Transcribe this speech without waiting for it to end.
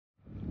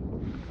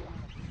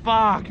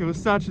Fuck, it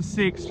was such a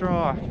sick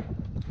strike.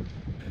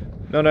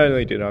 Not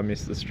only did I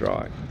miss the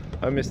strike,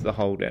 I missed the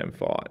whole damn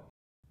fight.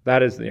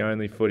 That is the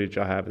only footage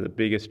I have of the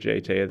biggest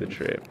GT of the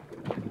trip.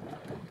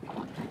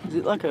 Is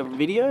it like a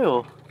video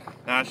or?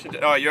 No,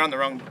 oh, you're on the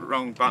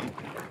wrong button.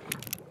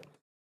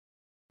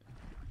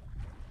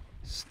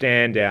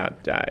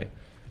 Standout day.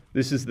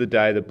 This is the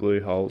day the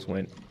blue holes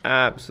went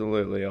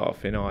absolutely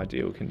off in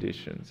ideal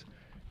conditions.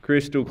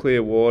 Crystal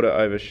clear water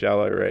over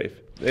shallow reef.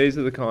 These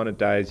are the kind of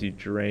days you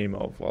dream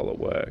of while at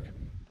work.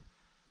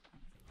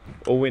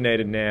 All we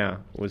needed now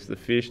was the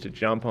fish to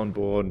jump on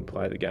board and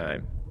play the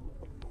game.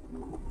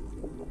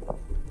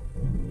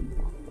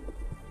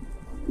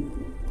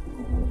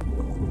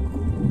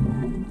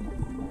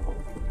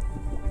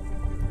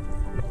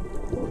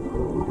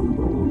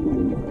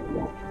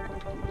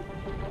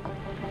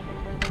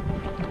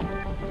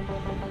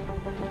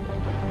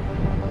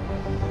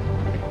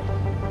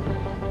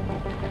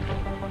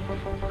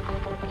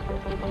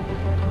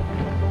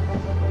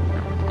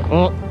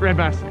 Oh, red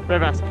bass,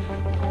 red bass.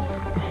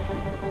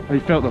 He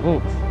felt the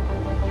hooks.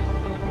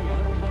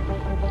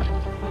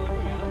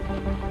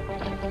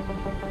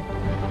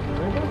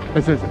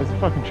 It's a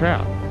fucking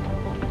trout.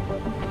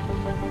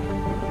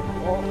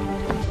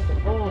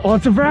 Oh,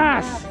 it's a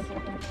brass!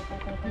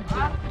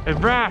 A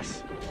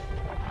brass!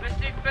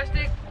 Best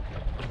stick.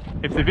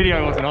 If the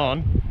video wasn't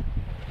on,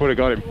 would have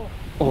got him.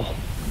 Oh.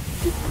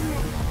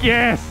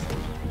 Yes!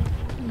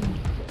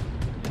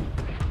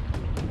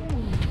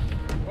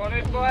 On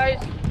it, boys.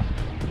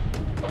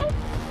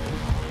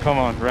 Come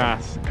on,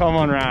 wrasse. Come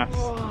on, wrasse.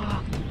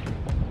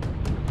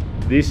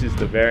 This is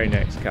the very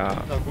next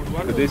cast.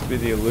 Could this be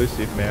the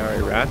elusive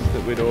Maori wrasse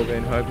that we'd all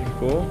been hoping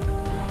for?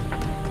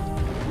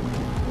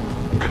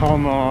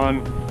 Come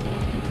on.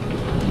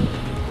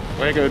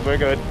 We're good, we're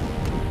good.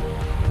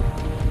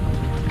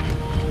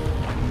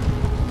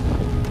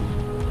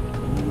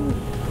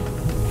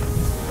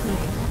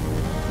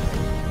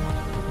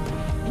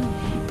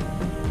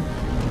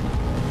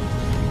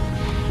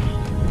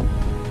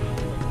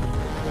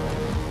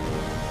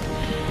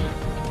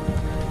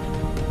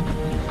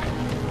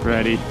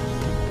 Ready.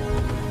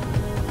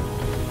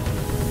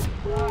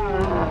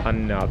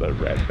 Another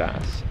red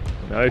bass.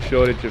 No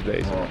shortage of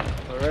these.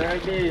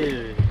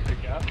 Ready.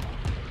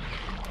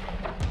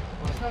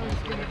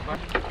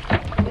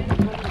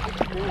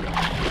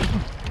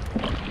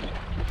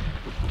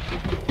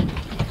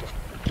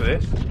 For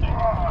this?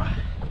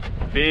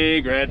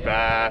 Big red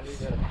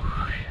bass.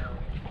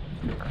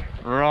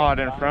 Right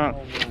in front.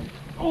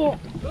 Oh,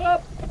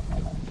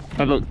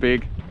 that looks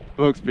big.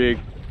 Looks big.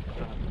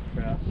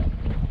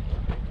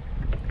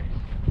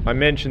 I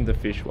mentioned the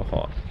fish were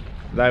hot.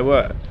 They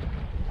were.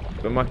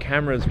 But my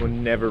cameras were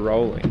never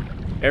rolling.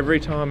 Every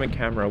time a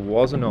camera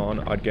wasn't on,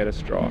 I'd get a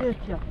strike.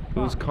 It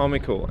was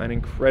comical and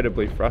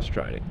incredibly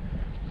frustrating.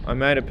 I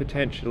made a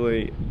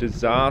potentially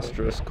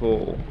disastrous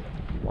call.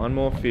 One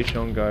more fish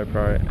on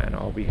GoPro and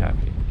I'll be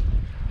happy.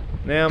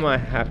 Now my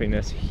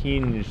happiness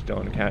hinged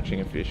on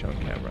catching a fish on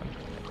camera.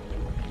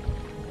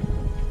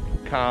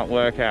 Can't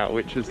work out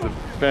which is the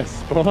best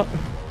spot.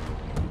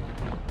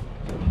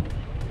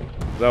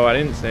 Though I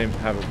didn't seem to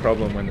have a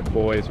problem when the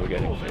boys were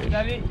getting fish.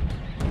 Daddy.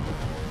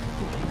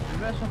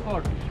 Reverse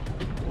support.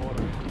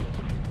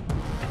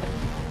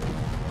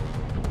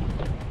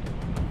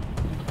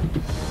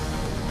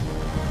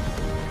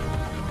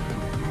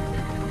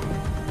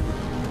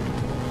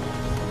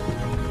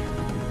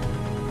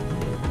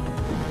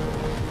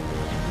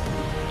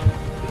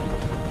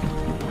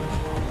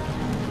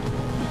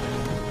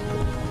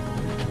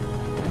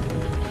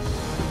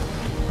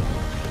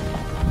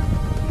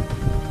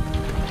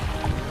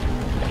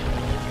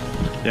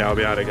 Yeah, I'll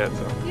be able to get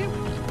some. Yeah,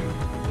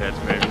 it's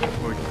moving.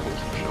 We can pull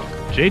some shot.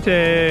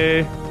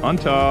 GT on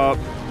top.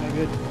 Yeah,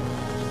 good.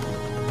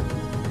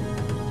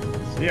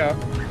 See ya.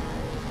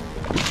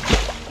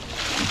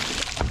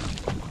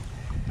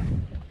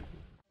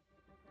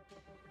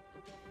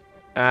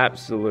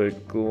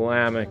 Absolute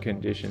glamour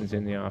conditions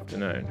in the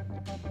afternoon.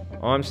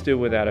 I'm still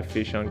without a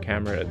fish on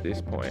camera at this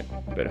point,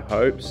 but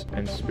hopes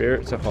and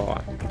spirits are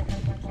high.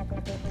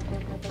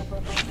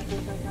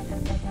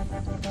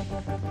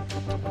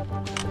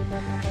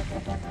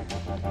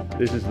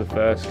 This is the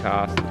first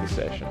cast of the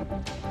session.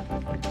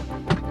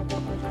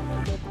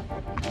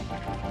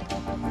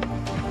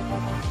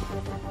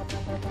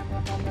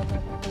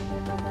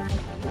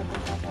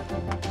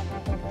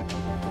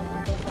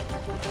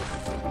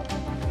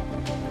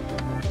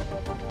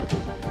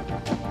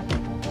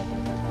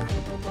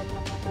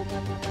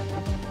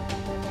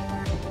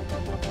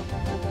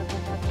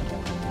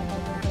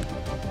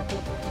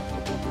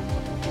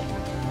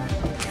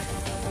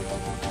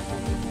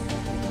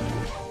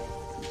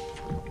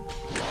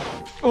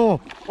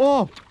 Oh,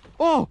 oh,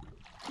 oh!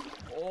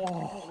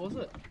 What was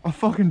it? A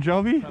fucking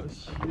jobby? That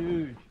was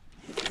huge.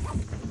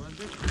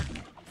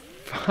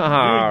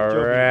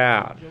 Far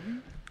out.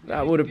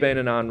 That would have been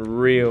an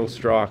unreal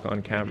strike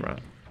on camera.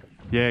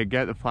 Yeah,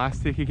 get the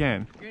plastic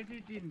again. Get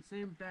it in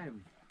same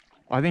time.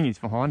 I think he's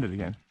behind it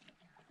again.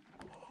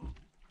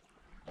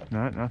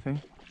 No,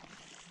 nothing.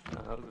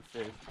 That was a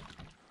fish.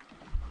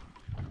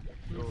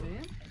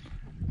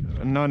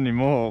 Not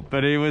anymore,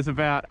 but he was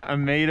about a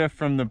metre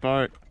from the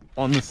boat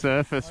on the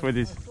surface with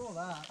his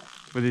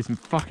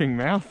fucking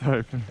mouth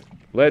open.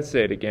 Let's see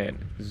it again.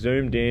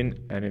 Zoomed in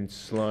and in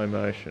slow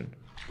motion.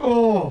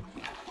 Oh!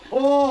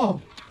 Oh!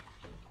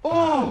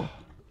 Oh!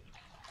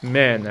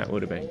 Man, that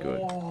would have been good.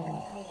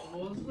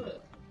 What was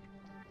it?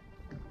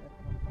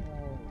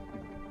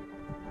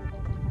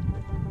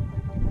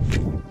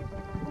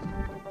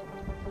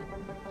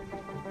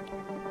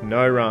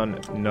 No run,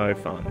 no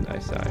fun, they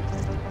say.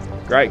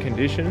 Great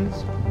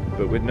conditions,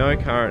 but with no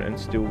current and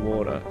still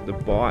water, the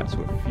bites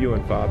were few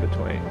and far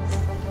between.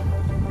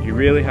 You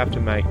really have to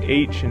make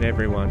each and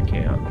every one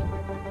count.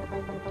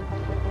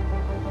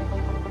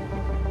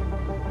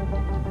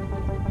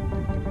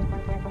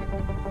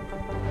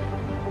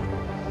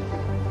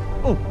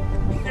 Oh!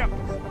 Yeah.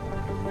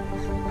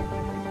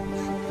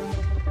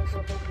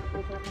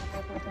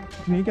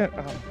 Can you get...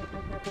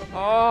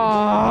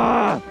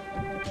 Oh!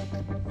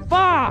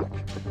 Fuck!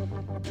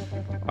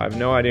 I have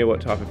no idea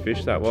what type of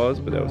fish that was,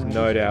 but there was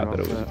no doubt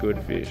that it was a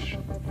good fish.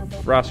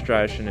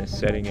 Frustration is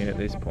setting in at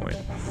this point.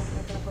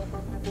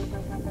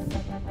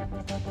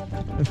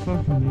 They're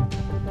fucking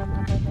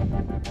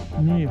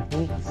near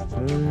hooks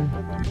too.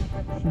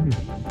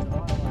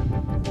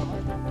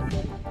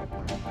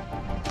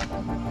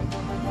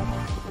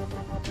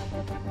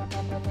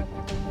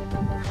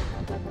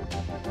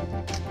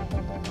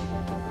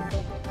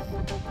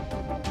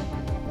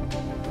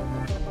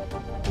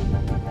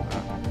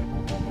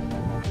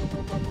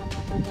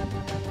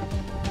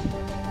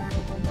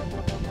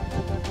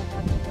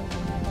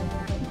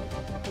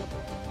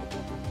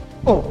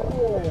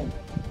 Oh!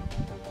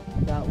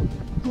 That was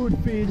good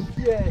fish.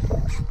 Yes.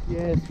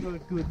 Yes,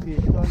 good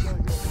fish. Go, go, go.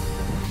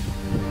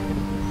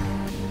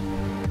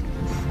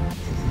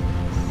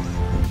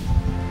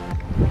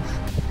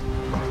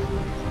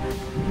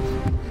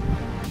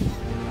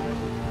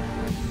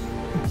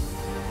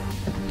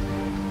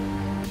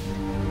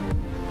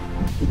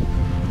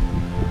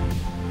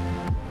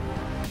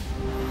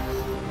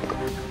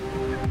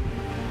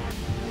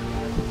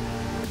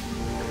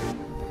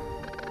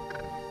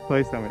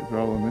 Please tell me it's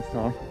rolling this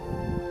time.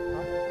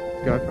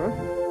 GoPro?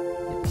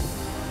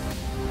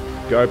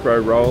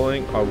 GoPro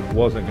rolling, I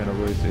wasn't going to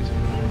lose this fish.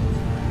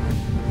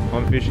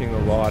 I'm fishing the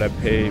lighter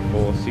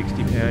P4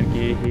 60-pound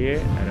gear here,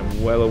 and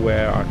I'm well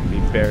aware I can be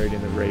buried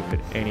in the reef at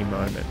any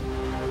moment.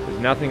 There's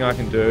nothing I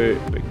can do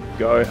but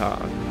go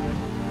hard.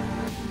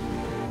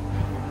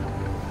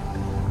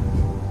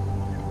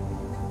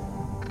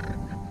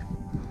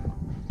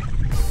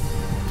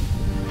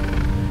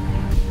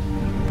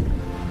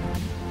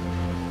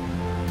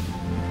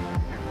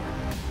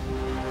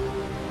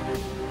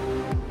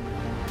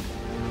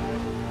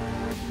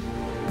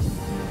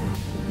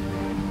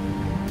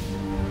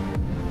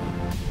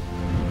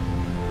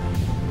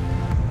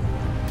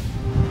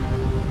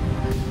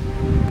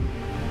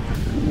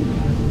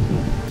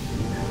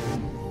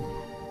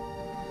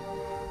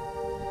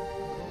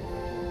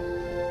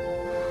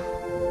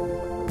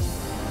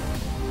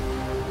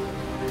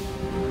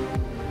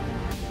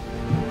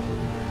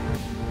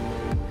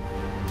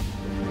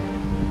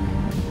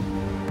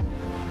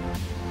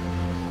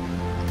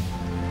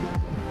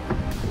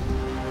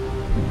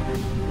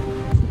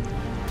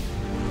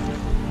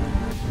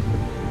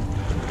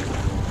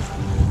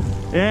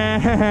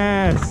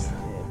 Yes!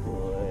 Yeah,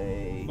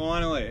 boy.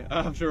 Finally,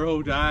 after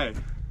all day,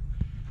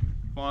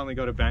 finally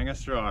got a banger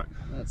strike.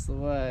 That's the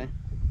way.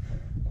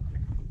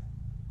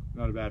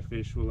 Not a bad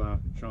fish, we'll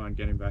try and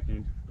get him back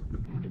in.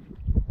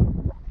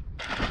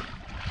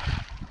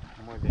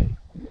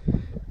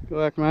 Good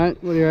work, mate.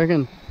 What do you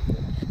reckon?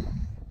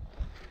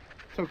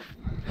 Took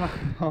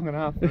long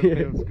enough, but Yeah.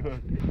 it feels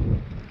good.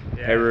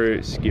 Yeah.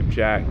 Heru,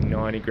 skipjack,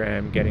 90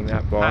 gram, getting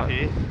that bite.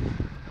 Happy.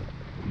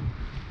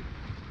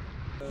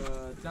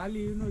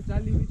 Charlie, you know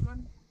Charlie which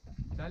one?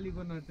 Charlie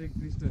gonna take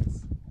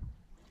distance.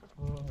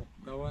 Oh,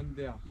 the one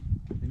there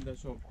in the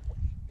shop.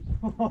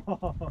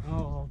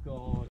 Oh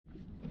god.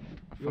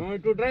 You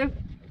want to drive?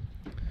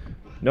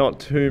 Not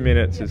 2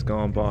 minutes has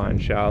gone by and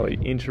Charlie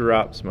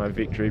interrupts my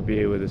victory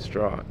beer with a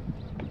strike.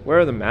 Where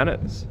are the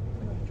manners?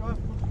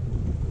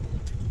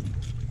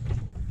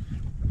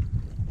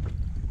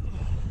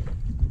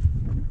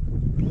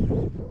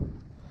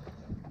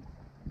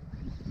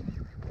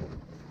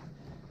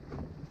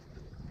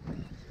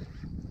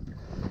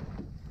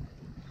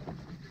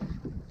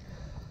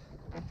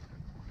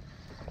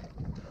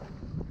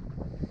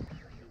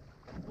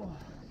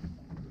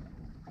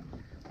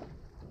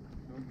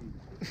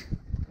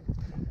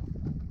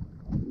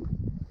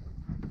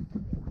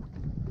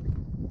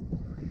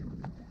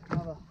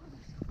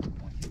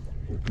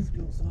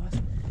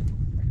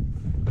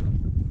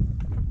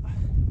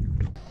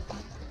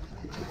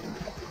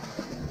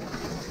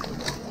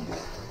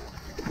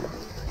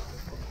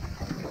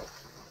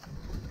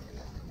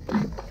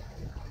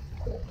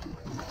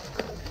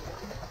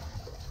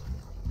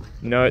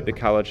 Note the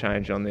colour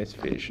change on this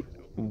fish.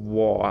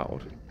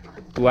 Wild.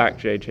 Black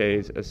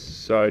GTs are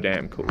so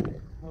damn cool.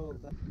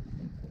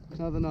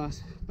 Another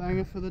nice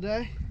banger for the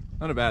day.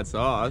 Not a bad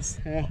size.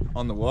 Yeah.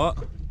 On the what?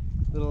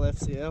 Little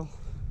FCL.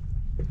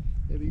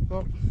 Heavy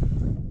pop.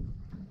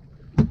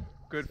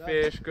 Good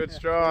fish, good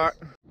strike.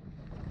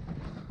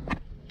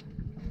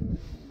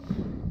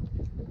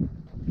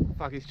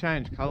 Fuck, he's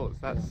changed colours.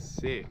 That's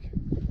sick.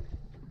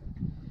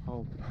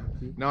 Oh,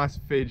 nice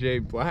Fiji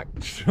black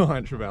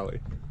giant Trevally.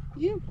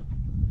 Yeah.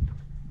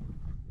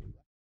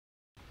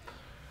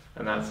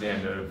 And that's the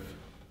end of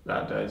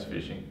that day's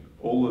fishing.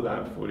 All of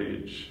that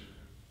footage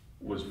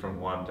was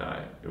from one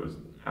day. It was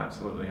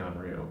absolutely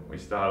unreal. We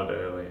started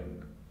early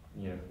and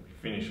we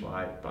finished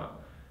late, but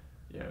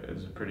yeah, it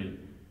was a pretty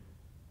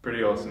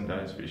awesome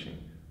day's fishing.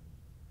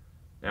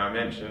 Now, I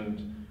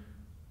mentioned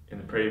in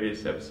the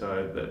previous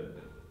episode that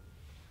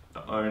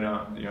the owner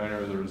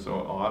of the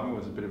resort, Ivan,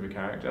 was a bit of a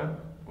character.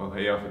 Well,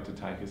 he offered to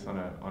take us on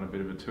a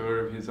bit of a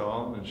tour of his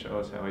island and show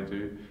us how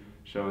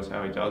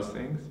he does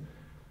things.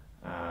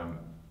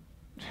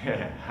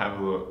 Yeah, have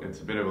a look. It's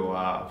a bit of a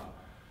laugh.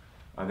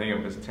 I think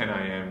it was 10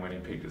 AM when he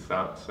picked us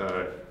up,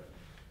 so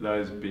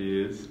those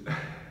beers,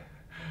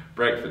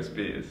 breakfast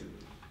beers,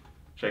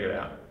 check it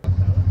out.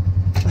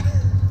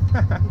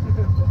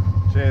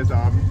 Cheers,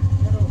 Ivan.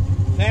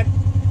 Net.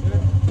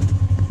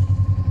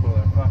 Pull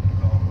that fucking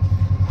off.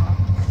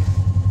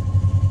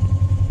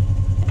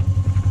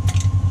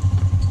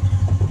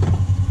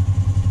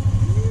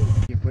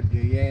 You put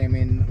your yam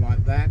in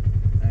like that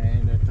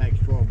and it takes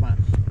 12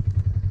 months.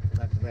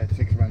 That's about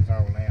 6 months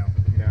old now.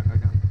 Yeah,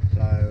 okay.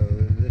 So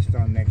this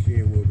time next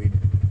year we'll be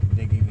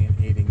digging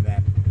and eating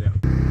that. Yeah.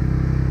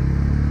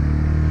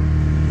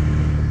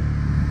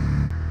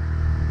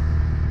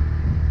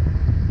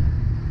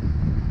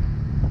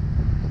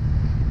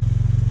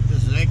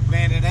 This is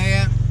eggplant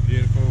here.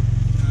 Beautiful.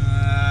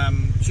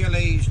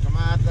 Chilies,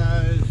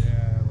 tomatoes,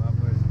 Yeah,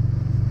 lovely.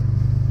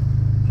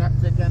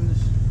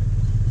 capsicums,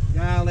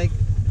 garlic,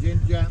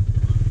 ginger.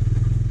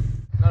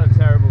 Not a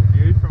terrible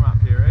view from up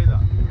here either.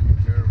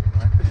 Terrible,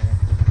 mate.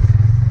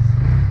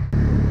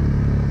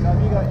 So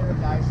have you got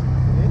irrigation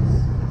for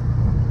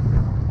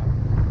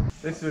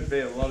this? This would be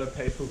a lot of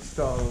people's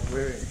style of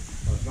living.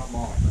 Well, it's not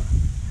mine.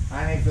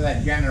 Only for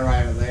that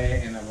generator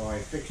there, and if I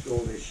fixed all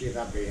this shit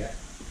up here,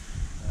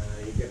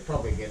 you could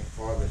probably get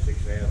 $5,000 or $6,000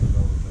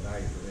 a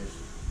day for this.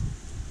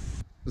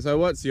 So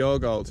what's your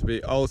goal? To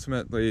be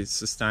ultimately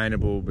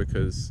sustainable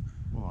because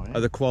Oh, yeah.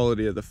 of the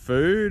quality of the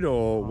food,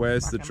 or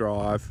where's the fucking-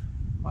 drive?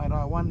 Mate,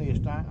 I won the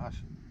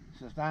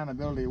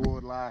Sustainability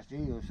Award last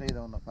year. You'll see it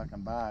on the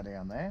fucking bar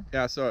down there.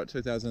 Yeah, I saw it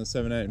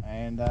 2017.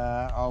 And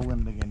I'll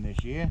win it again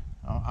this year.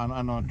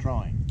 I'm not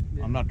trying.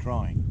 Yeah. I'm not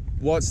trying.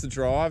 What's the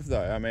drive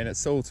though? I mean,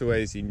 it's all too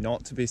easy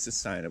not to be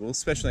sustainable,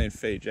 especially in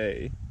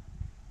Fiji.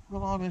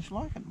 Well, I just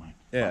like it, mate.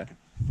 Yeah.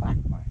 Fuck,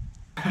 mate.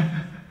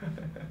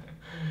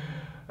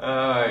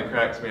 Oh, he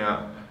cracks me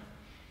up.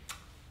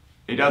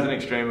 He does an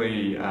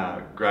extremely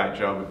great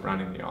job of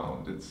running the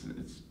island.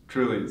 It's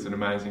truly an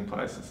amazing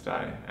place to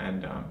stay,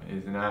 and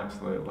he's an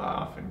absolute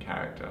laugh and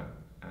character.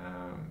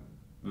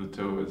 The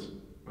tour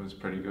was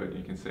pretty good.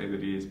 You can see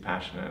that he is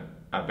passionate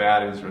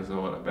about his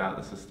resort, about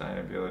the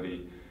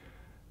sustainability.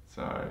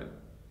 So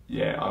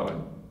yeah, I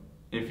would,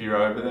 if you're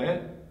over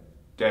there,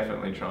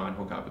 definitely try and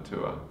hook up a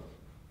tour.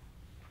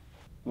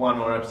 One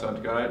more episode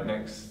to go.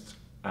 Next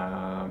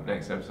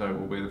episode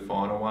will be the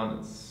final one.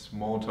 It's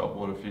small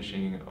topwater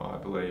fishing, I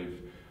believe.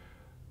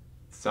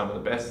 Some of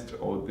the best,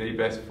 or the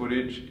best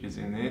footage is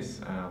in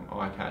this.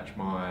 I catch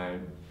my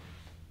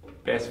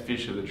best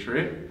fish of the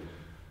trip.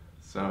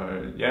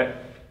 So yeah,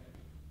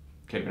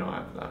 keep an eye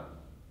out for that.